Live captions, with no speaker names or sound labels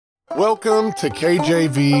Welcome to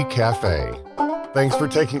KJV Cafe. Thanks for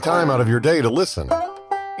taking time out of your day to listen.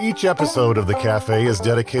 Each episode of the Cafe is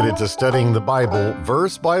dedicated to studying the Bible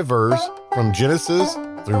verse by verse from Genesis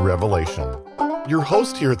through Revelation. Your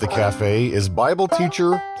host here at the Cafe is Bible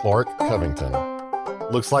teacher Clark Covington.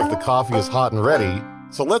 Looks like the coffee is hot and ready,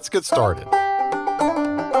 so let's get started.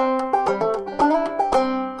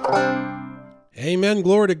 Amen.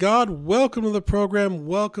 Glory to God. Welcome to the program.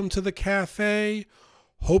 Welcome to the Cafe.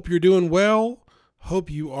 Hope you're doing well.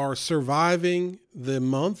 Hope you are surviving the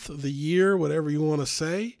month, the year, whatever you want to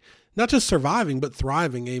say. Not just surviving, but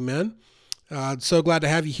thriving. Amen. So glad to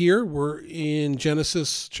have you here. We're in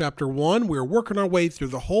Genesis chapter 1. We're working our way through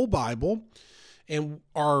the whole Bible. And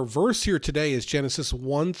our verse here today is Genesis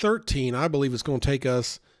 1:13. I believe it's going to take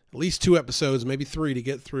us at least 2 episodes, maybe 3, to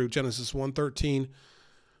get through Genesis 1:13.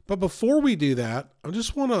 But before we do that, I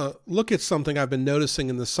just want to look at something I've been noticing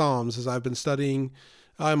in the Psalms as I've been studying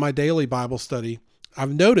in my daily Bible study.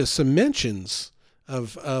 I've noticed some mentions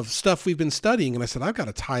of stuff we've been studying, and I said, I've got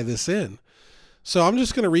to tie this in. So I'm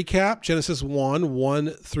just going to recap Genesis 1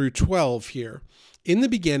 through 12 here. In the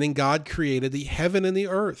beginning, God created the heaven and the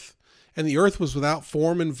earth was without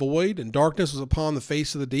form and void, and darkness was upon the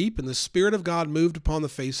face of the deep, and the Spirit of God moved upon the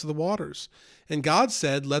face of the waters. And God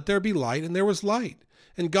said, let there be light, and there was light.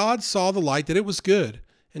 And God saw the light that it was good.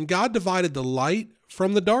 And God divided the light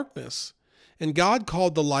from the darkness. And God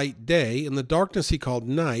called the light day, and the darkness he called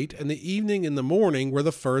night, and the evening and the morning were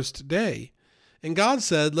the first day. And God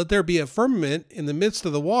said, let there be a firmament in the midst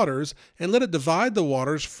of the waters, and let it divide the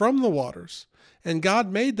waters from the waters. And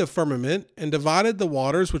God made the firmament, and divided the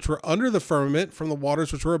waters which were under the firmament from the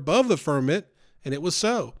waters which were above the firmament, and it was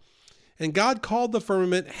so. And God called the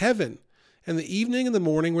firmament heaven, and the evening and the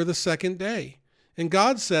morning were the second day. And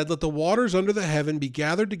God said, let the waters under the heaven be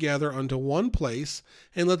gathered together unto one place,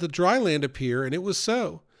 and let the dry land appear, and it was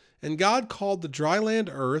so. And God called the dry land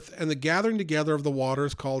earth, and the gathering together of the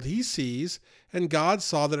waters called he seas, and God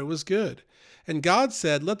saw that it was good. And God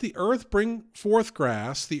said, let the earth bring forth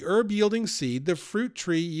grass, the herb yielding seed, the fruit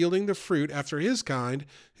tree yielding the fruit after his kind,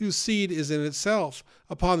 whose seed is in itself,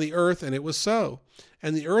 upon the earth, and it was so.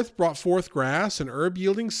 And the earth brought forth grass and herb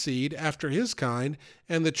yielding seed after his kind,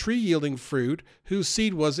 and the tree yielding fruit, whose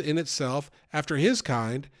seed was in itself after his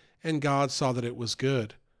kind, and God saw that it was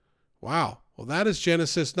good. Wow. Well, that is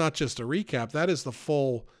Genesis, not just a recap. That is the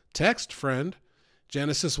full text, friend.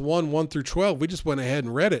 Genesis 1 through 12. We just went ahead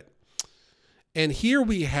and read it. And here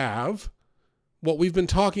we have what we've been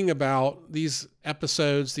talking about, these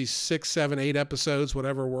episodes, these 6, 7, 8 episodes,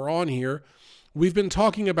 whatever we're on here. We've been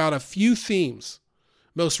talking about a few themes.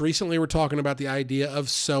 Most recently, we're talking about the idea of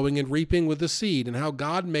sowing and reaping with the seed and how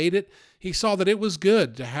God made it. He saw that it was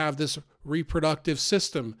good to have this reproductive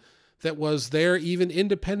system that was there even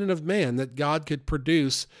independent of man, that God could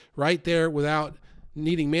produce right there without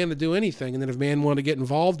needing man to do anything. And then if man wanted to get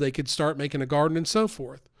involved, they could start making a garden and so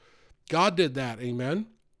forth. God did that, amen?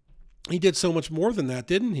 He did so much more than that,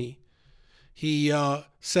 didn't he? He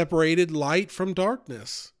separated light from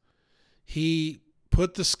darkness. He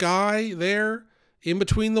put the sky there in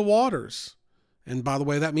between the waters. And by the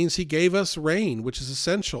way, that means he gave us rain, which is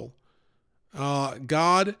essential.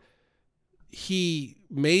 God, he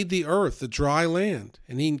made the earth, the dry land,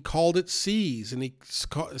 and he called it seas, and he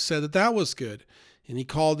said that that was good. And he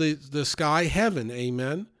called the sky heaven,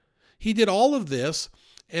 amen? He did all of this.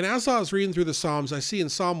 And as I was reading through the Psalms, I see in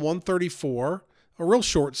Psalm 134, a real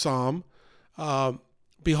short psalm,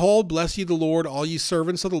 behold, bless ye the Lord, all ye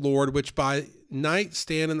servants of the Lord, which by night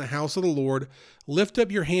stand in the house of the Lord. Lift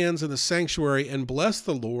up your hands in the sanctuary and bless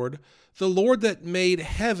the Lord that made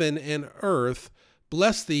heaven and earth,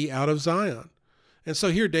 bless thee out of Zion. And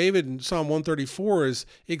so here David in Psalm 134 is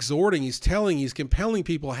exhorting, he's compelling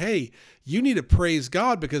people, hey, you need to praise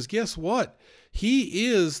God because guess what? He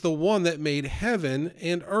is the one that made heaven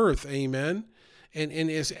and earth, amen? And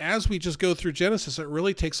as we just go through Genesis, it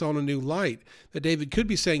really takes on a new light. That David could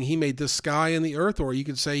be saying he made the sky and the earth, or you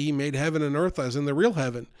could say he made heaven and earth as in the real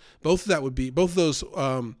heaven. Both of those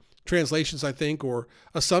translations, I think, or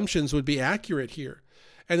assumptions would be accurate here.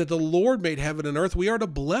 And that the Lord made heaven and earth, we are to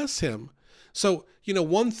bless him. So,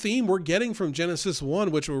 one theme we're getting from Genesis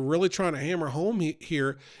 1, which we're really trying to hammer home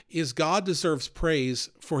here, is God deserves praise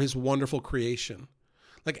for his wonderful creation.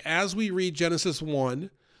 Like as we read Genesis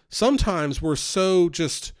 1, sometimes we're so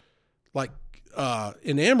just like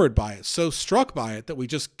enamored by it, so struck by it that we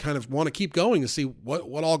just kind of want to keep going to see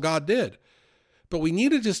what all God did. But we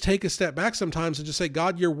need to just take a step back sometimes and just say,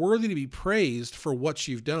 God, you're worthy to be praised for what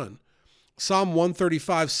you've done. Psalm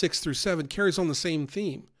 135, 6 through 7 carries on the same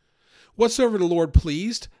theme. Whatsoever the Lord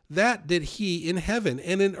pleased, that did he in heaven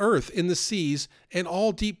and in earth, in the seas, and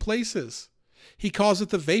all deep places. He causeth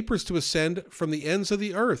the vapors to ascend from the ends of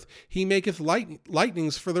the earth. He maketh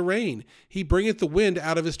lightnings for the rain. He bringeth the wind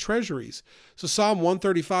out of his treasuries. So Psalm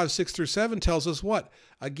 135, 6-7 tells us what?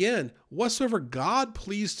 Again, whatsoever God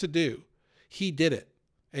pleased to do, he did it.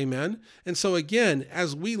 Amen. And so again,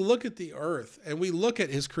 as we look at the earth and we look at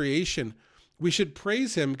his creation, we should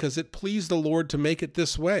praise him because it pleased the Lord to make it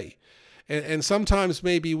this way. And sometimes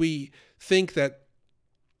maybe we think that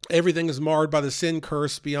everything is marred by the sin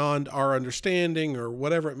curse beyond our understanding or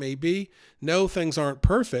whatever it may be. No, things aren't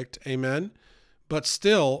perfect. Amen. But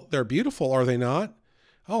still, they're beautiful, are they not?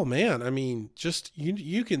 Oh man, I mean, just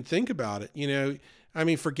you can think about it.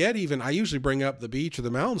 Forget even, I usually bring up the beach or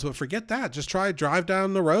the mountains, but forget that. Just drive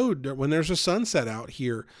down the road when there's a sunset out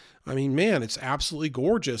here. I mean, man, it's absolutely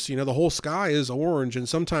gorgeous. The whole sky is orange and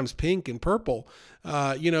sometimes pink and purple.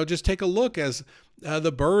 Just take a look as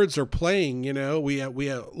the birds are playing.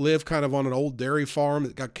 We live kind of on an old dairy farm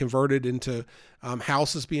that got converted into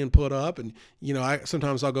houses being put up. And,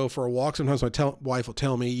 sometimes I'll go for a walk. Sometimes my wife will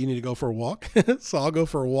tell me you need to go for a walk. So I'll go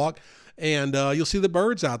for a walk. And you'll see the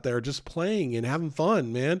birds out there just playing and having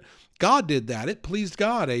fun, man. God did that. It pleased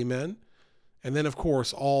God. Amen. And then, of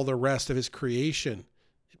course, all the rest of his creation,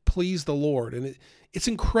 it pleased the Lord. And it's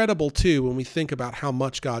incredible, too, when we think about how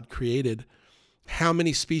much God created, how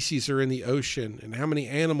many species are in the ocean and how many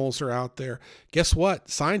animals are out there. Guess what?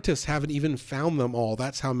 Scientists haven't even found them all.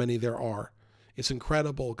 That's how many there are. It's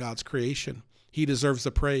incredible, God's creation. He deserves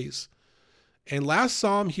the praise. And last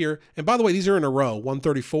Psalm here, and by the way, these are in a row,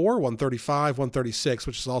 134, 135, 136,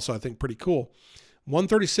 which is also, I think, pretty cool.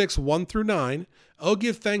 136, 1-9, Oh,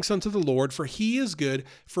 give thanks unto the Lord, for he is good,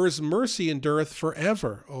 for his mercy endureth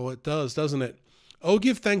forever. Oh, it does, doesn't it? Oh,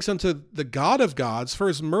 give thanks unto the God of gods, for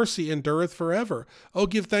his mercy endureth forever. Oh,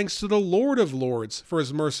 give thanks to the Lord of lords, for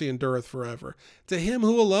his mercy endureth forever. To him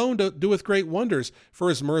who alone doeth great wonders, for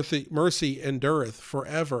his mercy endureth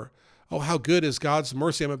forever. Oh, how good is God's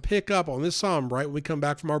mercy. I'm going to pick up on this psalm right when we come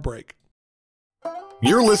back from our break.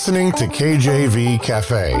 You're listening to KJV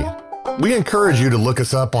Cafe. We encourage you to look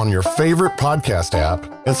us up on your favorite podcast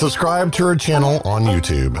app and subscribe to our channel on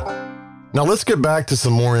YouTube. Now let's get back to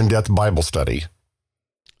some more in-depth Bible study.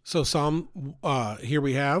 So here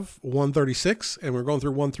we have 136, and we're going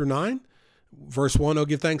through 1-9. Verse 1, Oh,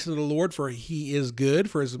 give thanks unto the Lord, for he is good,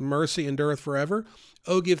 for his mercy endureth forever.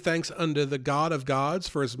 Oh, give thanks unto the God of gods,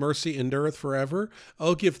 for his mercy endureth forever.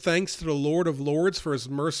 Oh, give thanks to the Lord of lords, for his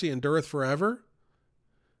mercy endureth forever.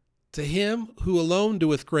 To him who alone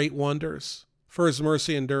doeth great wonders, for his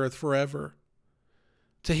mercy endureth forever.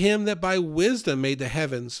 To him that by wisdom made the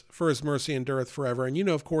heavens, for his mercy endureth forever. And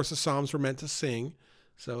of course, the Psalms were meant to sing.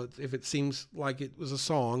 So if it seems like it was a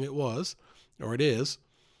song, it was, or it is.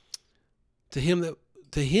 To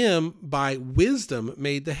him by wisdom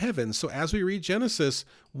made the heavens. So as we read Genesis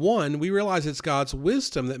 1, we realize it's God's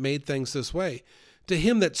wisdom that made things this way. To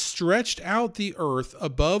him that stretched out the earth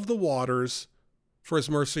above the waters, for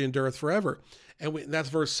his mercy endureth forever. And that's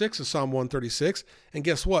verse 6 of Psalm 136. And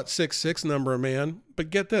guess what? 6, number of man.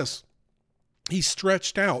 But get this. He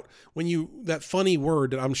stretched out. That funny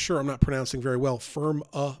word that I'm sure I'm not pronouncing very well,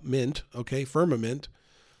 firmament, okay, firmament.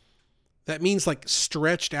 That means like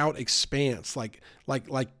stretched out expanse, like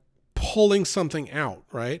pulling something out,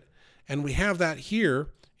 right? And we have that here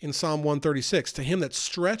in Psalm 136. To him that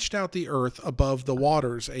stretched out the earth above the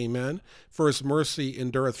waters, amen, for his mercy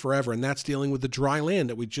endureth forever. And that's dealing with the dry land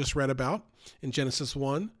that we just read about in Genesis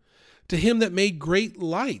 1. To him that made great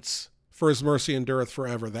lights, for his mercy endureth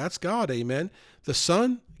forever. That's God, amen. The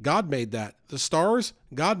sun, God made that. The stars,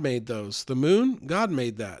 God made those. The moon, God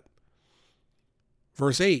made that.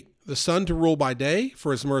 Verse 8, the sun to rule by day,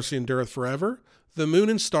 for his mercy endureth forever. The moon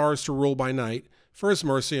and stars to rule by night, for his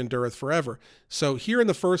mercy endureth forever. So here in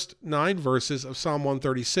the first 9 verses of Psalm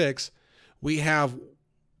 136, we have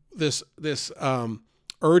this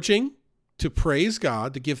urging to praise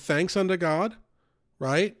God, to give thanks unto God,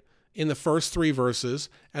 right? In the first 3 verses.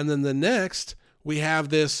 And then the next, we have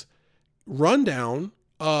this rundown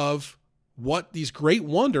of what these great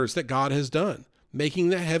wonders that God has done, making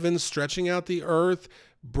the heavens, stretching out the earth,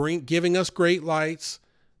 giving us great lights.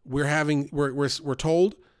 We're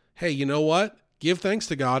told, hey, you know what? Give thanks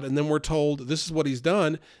to God. And then we're told this is what he's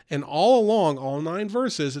done. And all along, all 9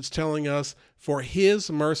 verses, it's telling us for his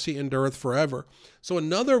mercy endureth forever. So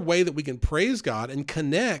another way that we can praise God and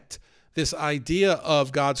connect this idea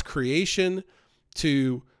of God's creation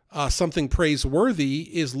to something praiseworthy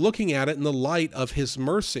is looking at it in the light of his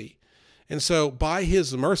mercy. And so by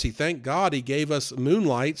his mercy, thank God he gave us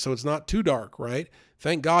moonlight so it's not too dark, right?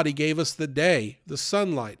 Thank God he gave us the day, the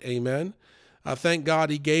sunlight. Amen. Thank God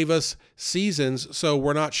he gave us seasons so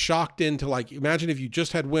we're not shocked into, like, imagine if you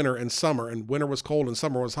just had winter and summer, and winter was cold and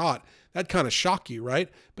summer was hot. That'd kind of shock you, right?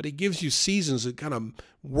 But he gives you seasons. It kind of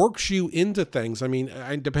works you into things. I mean,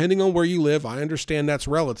 depending on where you live, I understand that's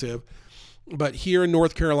relative. But here in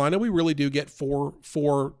North Carolina, we really do get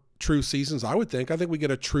four true seasons, I would think. I think we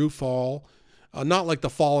get a true fall. Not like the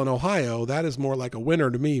fall in Ohio. That is more like a winter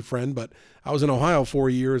to me, friend. But I was in Ohio 4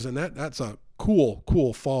 years, and that's a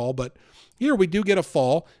cool fall. But here we do get a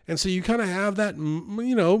fall. And so you kind of have that,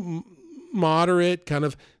 moderate kind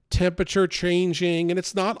of temperature changing. And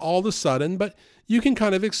it's not all of a sudden, but you can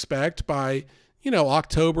kind of expect by,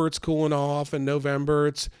 October it's cooling off, and November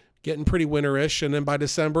it's getting pretty winterish. And then by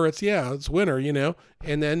December it's winter,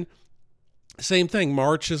 and then same thing.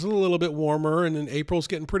 March is a little bit warmer, and then April's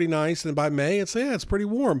getting pretty nice. And by May, it's pretty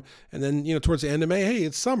warm. And then, towards the end of May, hey,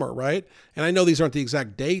 it's summer, right? And I know these aren't the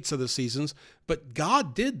exact dates of the seasons, but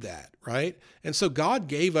God did that, right? And so God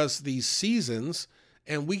gave us these seasons,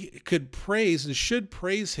 and we could praise and should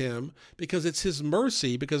praise him because it's his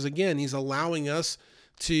mercy, because again, he's allowing us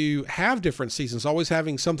to have different seasons, always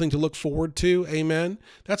having something to look forward to. Amen.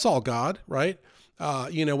 That's all God, right?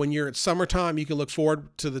 When you're at summertime, you can look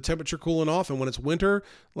forward to the temperature cooling off. And when it's winter,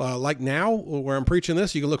 like now where I'm preaching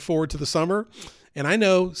this, you can look forward to the summer. And I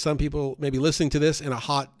know some people may be listening to this in a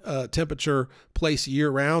hot temperature place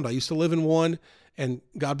year round. I used to live in one, and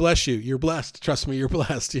God bless you. You're blessed. Trust me, you're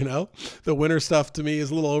blessed. The winter stuff to me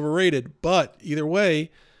is a little overrated, but either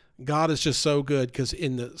way, God is just so good, because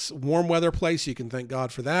in the warm weather place, you can thank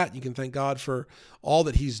God for that. You can thank God for all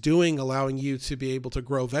that he's doing, allowing you to be able to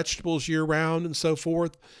grow vegetables year round and so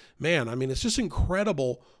forth. Man, I mean, it's just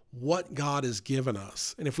incredible what God has given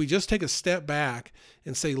us. And if we just take a step back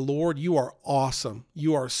and say, Lord, you are awesome.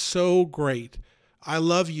 You are so great. I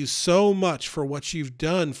love you so much for what you've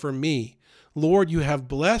done for me. Lord, you have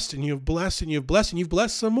blessed, and you have blessed, and you have blessed, and you've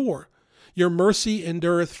blessed some more. Your mercy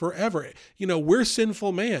endureth forever. We're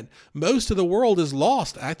sinful man. Most of the world is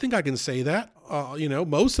lost. I think I can say that.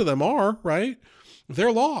 Most of them are, right? They're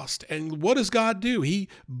lost. And what does God do? He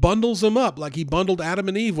bundles them up like he bundled Adam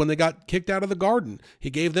and Eve when they got kicked out of the garden. He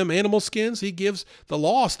gave them animal skins. He gives the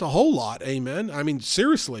lost a whole lot. Amen. I mean,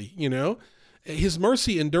 seriously, his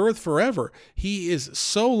mercy endureth forever. He is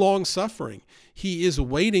so long suffering. He is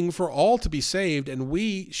waiting for all to be saved, and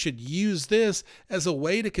we should use this as a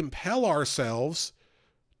way to compel ourselves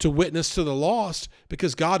to witness to the lost,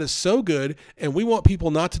 because God is so good, and we want people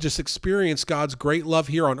not to just experience God's great love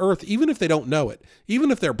here on earth, even if they don't know it, even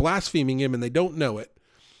if they're blaspheming him and they don't know it.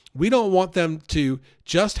 We don't want them to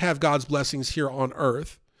just have God's blessings here on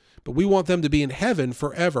earth, but we want them to be in heaven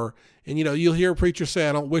forever. And, you'll hear a preacher say,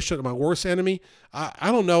 I don't wish it my worst enemy.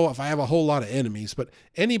 I don't know if I have a whole lot of enemies, but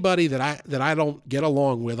anybody that I don't get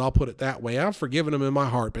along with, I'll put it that way, I've forgiven them in my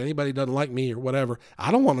heart. But anybody who doesn't like me or whatever,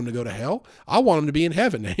 I don't want them to go to hell. I want them to be in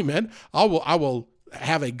heaven. Amen. I will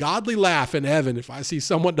have a godly laugh in heaven. If I see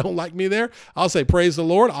someone don't like me there, I'll say, praise the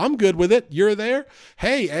Lord. I'm good with it. You're there.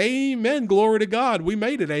 Hey, amen. Glory to God. We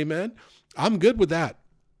made it. Amen. I'm good with that.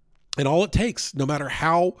 And all it takes, no matter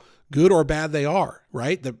how good or bad they are,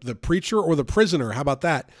 right? The preacher or the prisoner, how about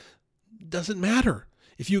that? Doesn't matter.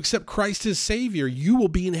 If you accept Christ as Savior, you will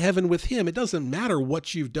be in heaven with him. It doesn't matter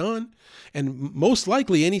what you've done. And most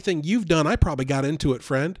likely anything you've done, I probably got into it,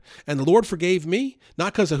 friend. And the Lord forgave me,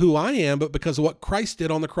 not because of who I am, but because of what Christ did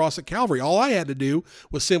on the cross at Calvary. All I had to do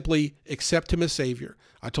was simply accept him as Savior.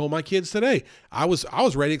 I told my kids today, I was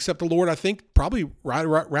ready to accept the Lord, I think probably right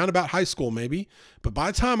around about high school maybe. But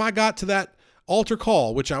by the time I got to that altar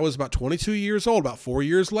call, which I was about 22 years old, about 4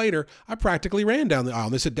 years later, I practically ran down the aisle.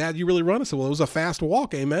 And they said, Dad, you really run? I said, well, it was a fast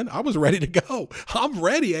walk, amen. I was ready to go. I'm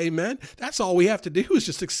ready, amen. That's all we have to do is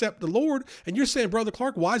just accept the Lord. And you're saying, Brother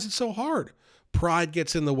Clark, why is it so hard? Pride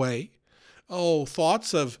gets in the way. Oh,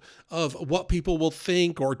 thoughts of what people will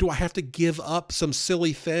think, or do I have to give up some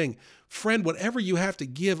silly thing? Friend, whatever you have to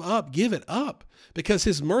give it up, because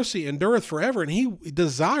his mercy endureth forever, and he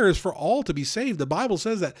desires for all to be saved. The Bible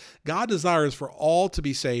says that God desires for all to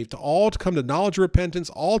be saved, to all to come to knowledge of repentance,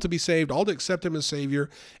 all to be saved, all to accept him as Savior.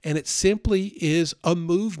 And it simply is a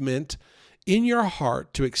movement in your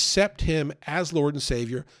heart to accept him as Lord and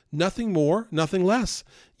Savior. Nothing more, nothing less.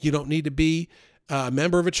 You don't need to be a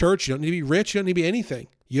member of a church. You don't need to be rich. You don't need to be anything.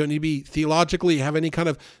 You don't need to be theologically have any kind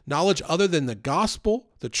of knowledge other than the gospel,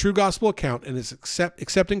 the true gospel account, and it's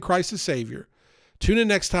accepting Christ as Savior. Tune in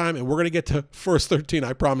next time, and we're going to get to verse 13,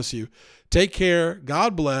 I promise you. Take care.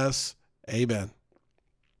 God bless. Amen.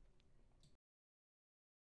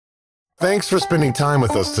 Thanks for spending time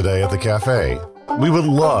with us today at the cafe. We would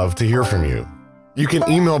love to hear from you. You can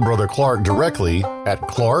email Brother Clark directly at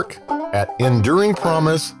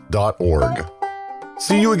clark@enduringpromise.org.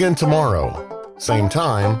 See you again tomorrow. Same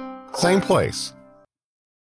time, same place.